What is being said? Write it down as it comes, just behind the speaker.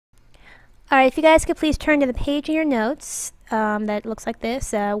Alright, if you guys could please turn to the page in your notes that looks like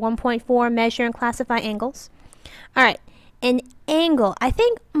this, 1.4, measure and classify angles. Alright, an angle. I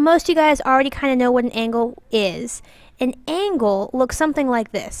think most of you guys already kind of know what an angle is. An angle looks something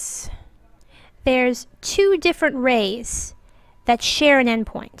like this. There's two different rays that share an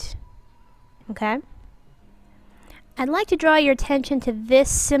endpoint. Okay? I'd like to draw your attention to this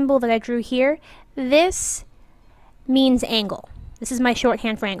symbol that I drew here. This means angle. This is my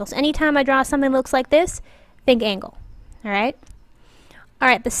shorthand for angles. Anytime I draw something that looks like this, think angle. Alright?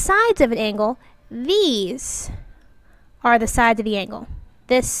 Alright, the sides of an angle, these are the sides of the angle.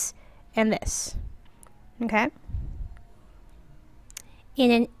 This and this. Okay? In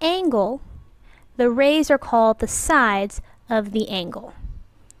an angle, the rays are called the sides of the angle.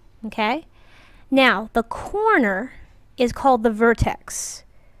 Okay? Now, the corner is called the vertex.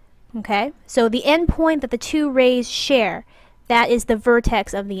 Okay? So the endpoint that the two rays share, that is the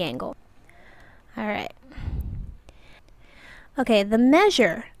vertex of the angle. Alright. Okay, the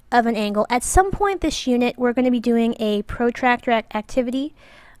measure of an angle. At some point this unit, we're going to be doing a protractor activity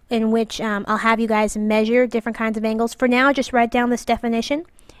in which I'll have you guys measure different kinds of angles. For now, just write down this definition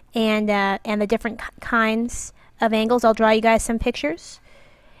and the different kinds of angles. I'll draw you guys some pictures.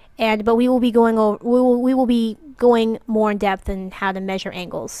 But we will be going over, we will be going more in depth in how to measure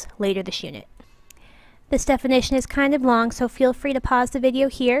angles later this unit. This definition is kind of long, so feel free to pause the video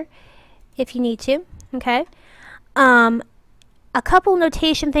here if you need to. Okay. A couple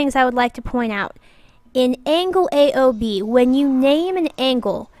notation things I would like to point out. In angle AOB, when you name an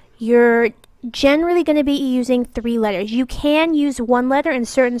angle, you're generally going to be using 3 letters. You can use 1 letter in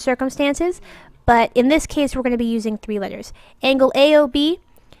certain circumstances, but in this case we're going to be using 3 letters. Angle AOB,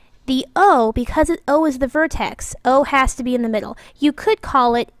 the O, because O is the vertex, O has to be in the middle. You could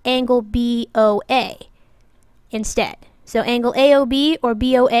call it angle BOA instead. So angle AOB or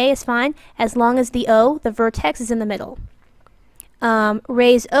BOA is fine as long as the O, the vertex, is in the middle.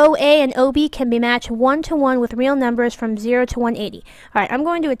 Rays OA and OB can be matched 1-to-1 with real numbers from 0 to 180. Alright, I'm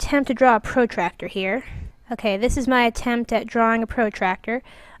going to attempt to draw a protractor here. Okay, this is my attempt at drawing a protractor.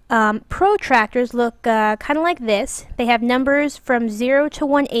 Protractors look kind of like this. They have numbers from 0 to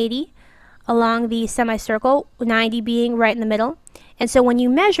 180 along the semicircle, 90 being right in the middle. And so when you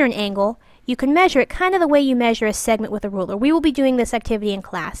measure an angle, you can measure it kind of the way you measure a segment with a ruler. We will be doing this activity in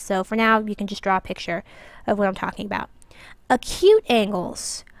class, so for now you can just draw a picture of what I'm talking about. Acute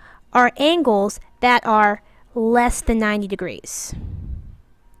angles are angles that are less than 90 degrees.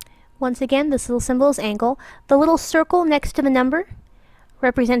 Once again, this little symbol is angle. The little circle next to the number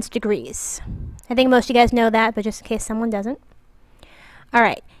represents degrees. I think most of you guys know that, but just in case someone doesn't.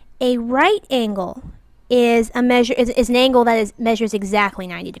 Alright, a right angle is an angle that measures exactly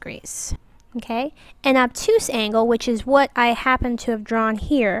 90 degrees. Okay? An obtuse angle, which is what I happen to have drawn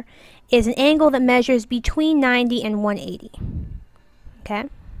here, is an angle that measures between 90 and 180. Okay?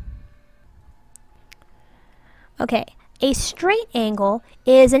 Okay, a straight angle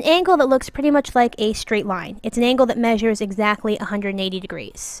is an angle that looks pretty much like a straight line. It's an angle that measures exactly 180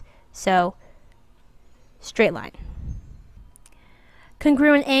 degrees. So, straight line.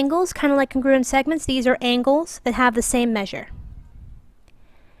 Congruent angles, kind of like congruent segments, these are angles that have the same measure.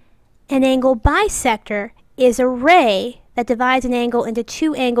 An angle bisector is a ray that divides an angle into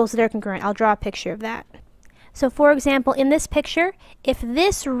 2 angles that are congruent. I'll draw a picture of that. So for example, in this picture, if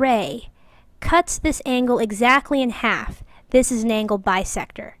this ray cuts this angle exactly in half, this is an angle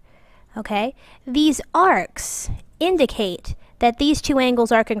bisector. Okay? These arcs indicate that these 2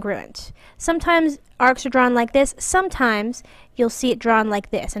 angles are congruent. Sometimes arcs are drawn like this. Sometimes you'll see it drawn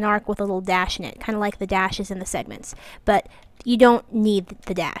like this, an arc with a little dash in it, kind of like the dashes in the segments. But you don't need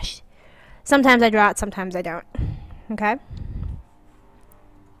the dash. Sometimes I draw it, sometimes I don't. Okay?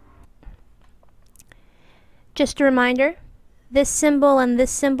 Just a reminder, this symbol and this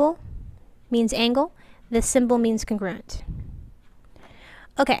symbol means angle. This symbol means congruent.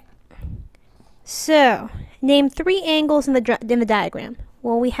 Okay. So, name 3 angles in the diagram.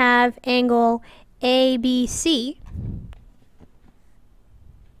 Well, we have angle ABC.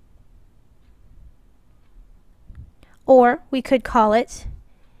 Or we could call it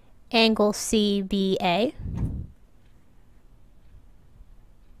angle CBA.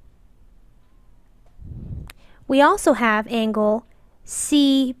 We also have angle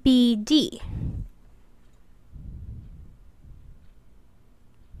CBD.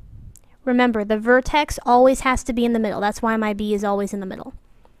 Remember, the vertex always has to be in the middle. That's why my B is always in the middle.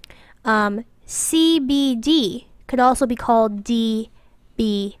 CBD could also be called DBC.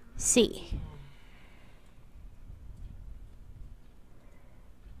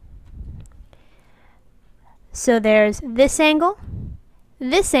 So there's this angle,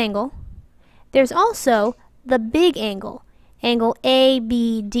 There's also the big angle, angle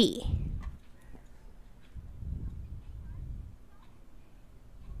ABD.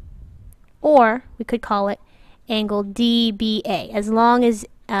 Or we could call it angle DBA, as long as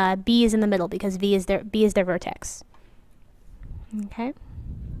B is in the middle, because B is their vertex. Okay.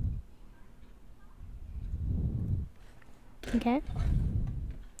 Okay.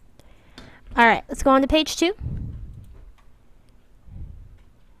 All right, let's go on to page 2.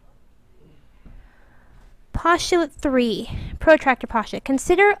 Postulate 3, protractor postulate.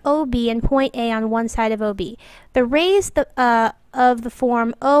 Consider OB and point A on one side of OB. The rays of the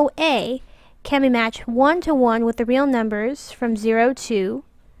form OA can be matched 1 to 1 with the real numbers from 0 to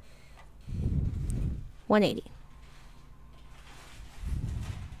 180.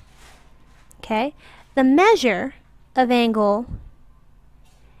 Okay, the measure of angle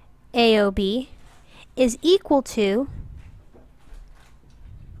AOB is equal to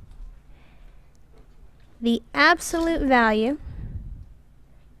the absolute value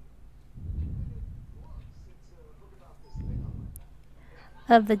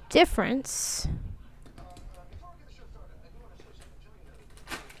of the difference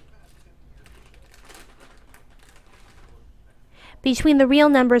between the real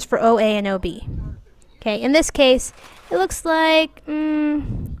numbers for OA and OB. Okay, in this case, it looks like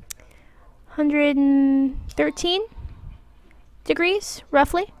 113 degrees,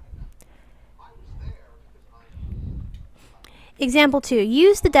 roughly. Example 2.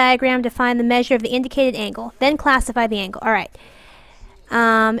 Use the diagram to find the measure of the indicated angle, then classify the angle. All right.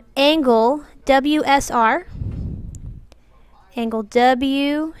 Angle WSR. Angle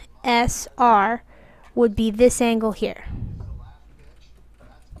WSR would be this angle here.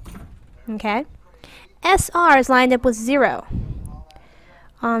 Okay. SR is lined up with 0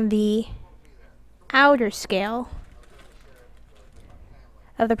 on the outer scale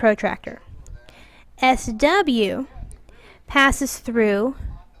of the protractor. SW passes through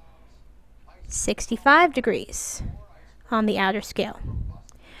 65 degrees on the outer scale.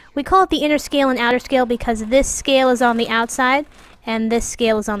 We call it the inner scale and outer scale because this scale is on the outside and this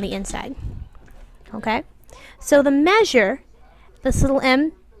scale is on the inside. Okay? So the measure, this little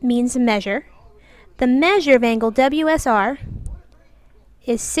m means measure. The measure of angle WSR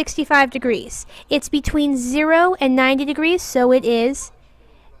is 65 degrees. It's between 0 and 90 degrees, so it is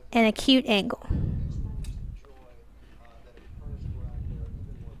an acute angle.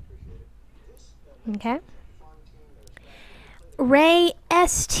 Okay. Ray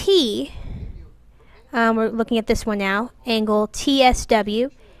ST, we're looking at this one now, angle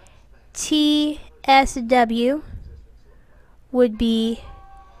TSW. TSW would be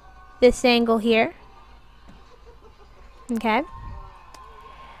this angle here. Okay.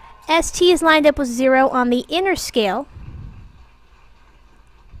 ST is lined up with 0 on the inner scale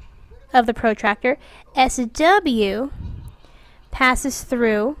of the protractor. SW passes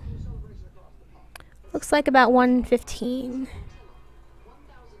through, looks like about 115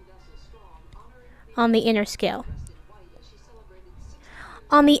 on the inner scale.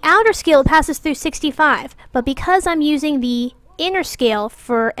 On the outer scale, it passes through 65, but because I'm using the inner scale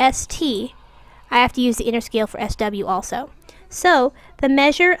for ST, I have to use the inner scale for SW also. So the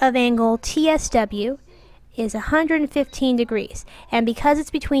measure of angle TSW is 115 degrees, and because it's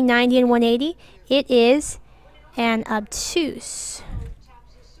between 90 and 180, it is an obtuse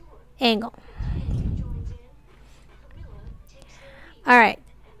angle. Alright,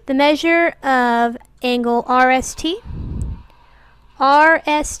 the measure of angle RST.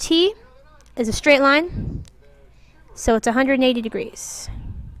 RST is a straight line, so it's 180 degrees.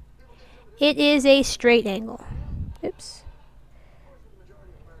 It is a straight angle. Oops.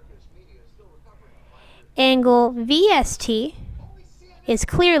 Angle VST is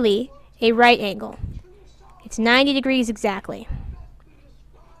clearly a right angle. It's 90 degrees exactly.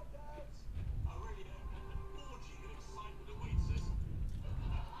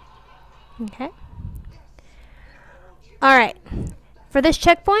 Okay. Alright. For this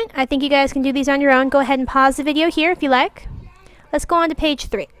checkpoint, I think you guys can do these on your own. Go ahead and pause the video here if you like. Let's go on to page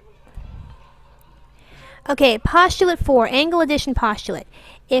 3. Okay, postulate 4, angle addition postulate.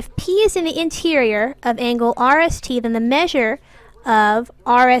 If P is in the interior of angle RST, then the measure of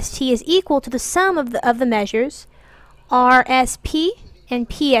RST is equal to the sum of the measures RSP and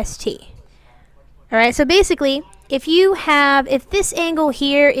PST. Alright, so basically, if this angle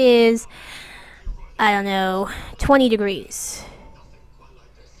here is, I don't know, 20 degrees,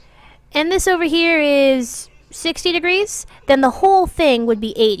 and this over here is 60 degrees, then the whole thing would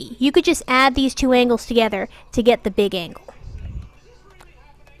be 80. You could just add these two angles together to get the big angle.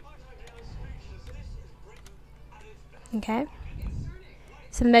 Okay.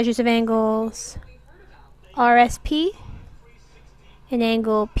 some measures of angles RSP and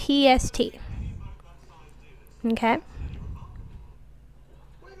angle PST. Okay.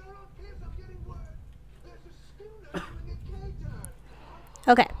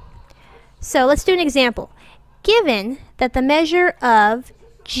 Okay. So let's do an example. Given that the measure of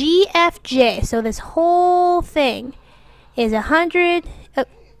GFJ, so this whole thing, is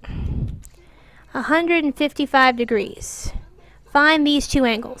 155 degrees. Find these two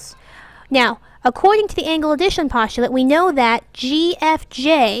angles. Now, according to the angle addition postulate, we know that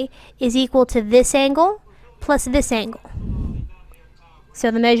GFJ is equal to this angle plus this angle.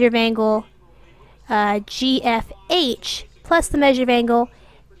 So the measure of angle GFH plus the measure of angle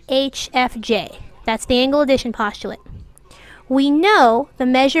HFJ. That's the angle addition postulate. We know the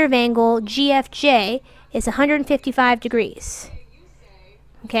measure of angle GFJ is 155 degrees.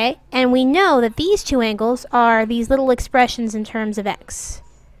 Okay? And we know that these two angles are these little expressions in terms of x.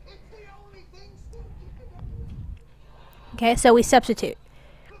 Okay, so we substitute.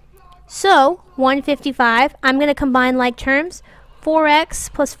 So, 155, I'm going to combine like terms.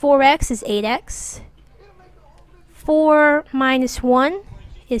 4x plus 4x is 8x. 4 minus 1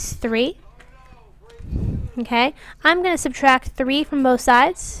 is 3. Okay, I'm going to subtract 3 from both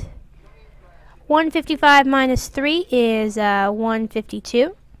sides. 155 minus 3 is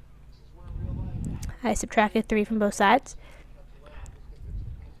 152. I subtracted 3 from both sides.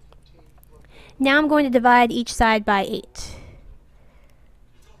 Now I'm going to divide each side by 8.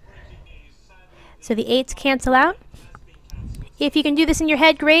 So the 8's cancel out. If you can do this in your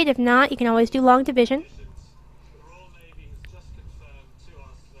head, great. If not, you can always do long division.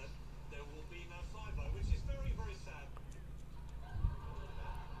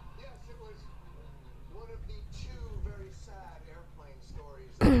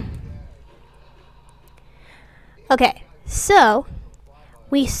 Okay, so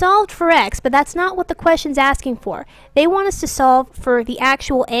we solved for x, but that's not what the question's asking for. They want us to solve for the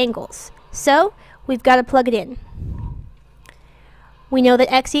actual angles. So we've got to plug it in. We know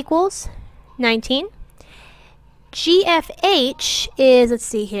that x equals 19. GFH is, let's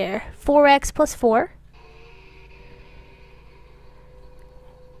see here, 4x plus 4.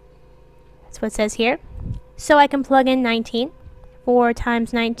 That's what it says here. So I can plug in 19. 4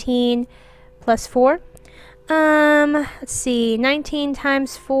 times 19 plus 4. Let's see, 19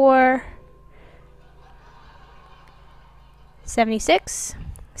 times 4, 76.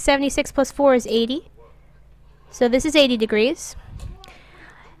 76 plus 4 is 80. So this is 80 degrees.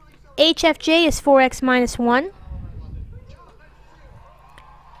 HFJ is 4x minus 1.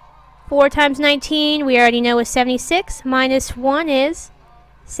 4 times 19, we already know is 76. Minus 1 is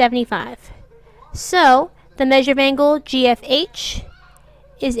 75. So the measure of angle GFH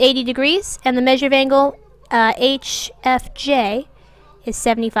is 80 degrees, and the measure of angle HFJ is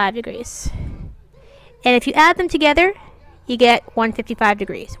 75 degrees. And if you add them together, you get 155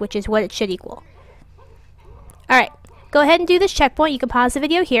 degrees, which is what it should equal. Alright, go ahead and do this checkpoint. You can pause the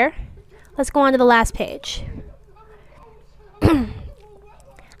video here. Let's go on to the last page.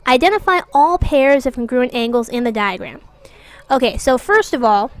 Identify all pairs of congruent angles in the diagram. Okay, so first of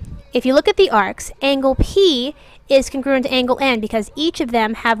all, if you look at the arcs, angle P is congruent to angle N because each of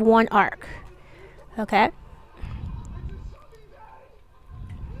them have one arc. Okay?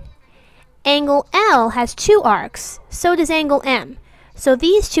 Angle L has 2 arcs, so does angle M. So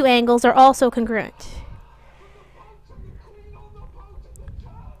these two angles are also congruent.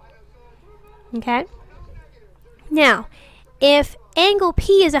 Okay? Now, if angle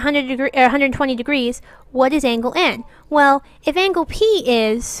P is 120 degrees, what is angle N? Well, if angle P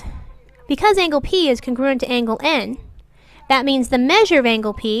is, because angle P is congruent to angle N, that means the measure of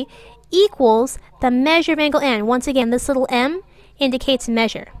angle P equals the measure of angle N. Once again, this little m indicates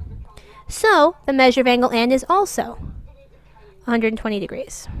measure. So, the measure of angle N is also 120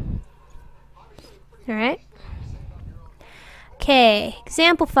 degrees. Alright? Okay,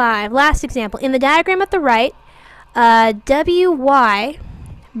 example 5, last example. In the diagram at the right, WY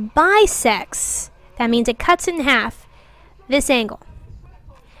bisects, that means it cuts in half, this angle.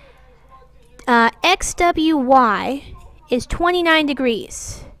 XWY is 29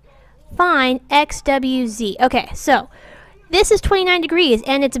 degrees. Find XWZ. Okay, so this is 29 degrees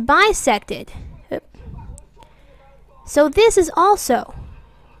and it's bisected. So this is also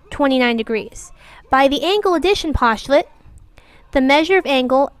 29 degrees. By the angle addition postulate, the measure of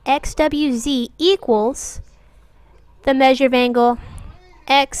angle XWZ equals the measure of angle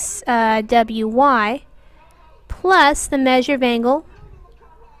XWY plus the measure of angle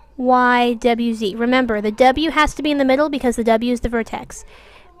YWZ. Remember, the W has to be in the middle because the W is the vertex.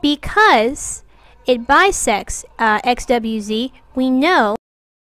 Because it bisects XWZ, we know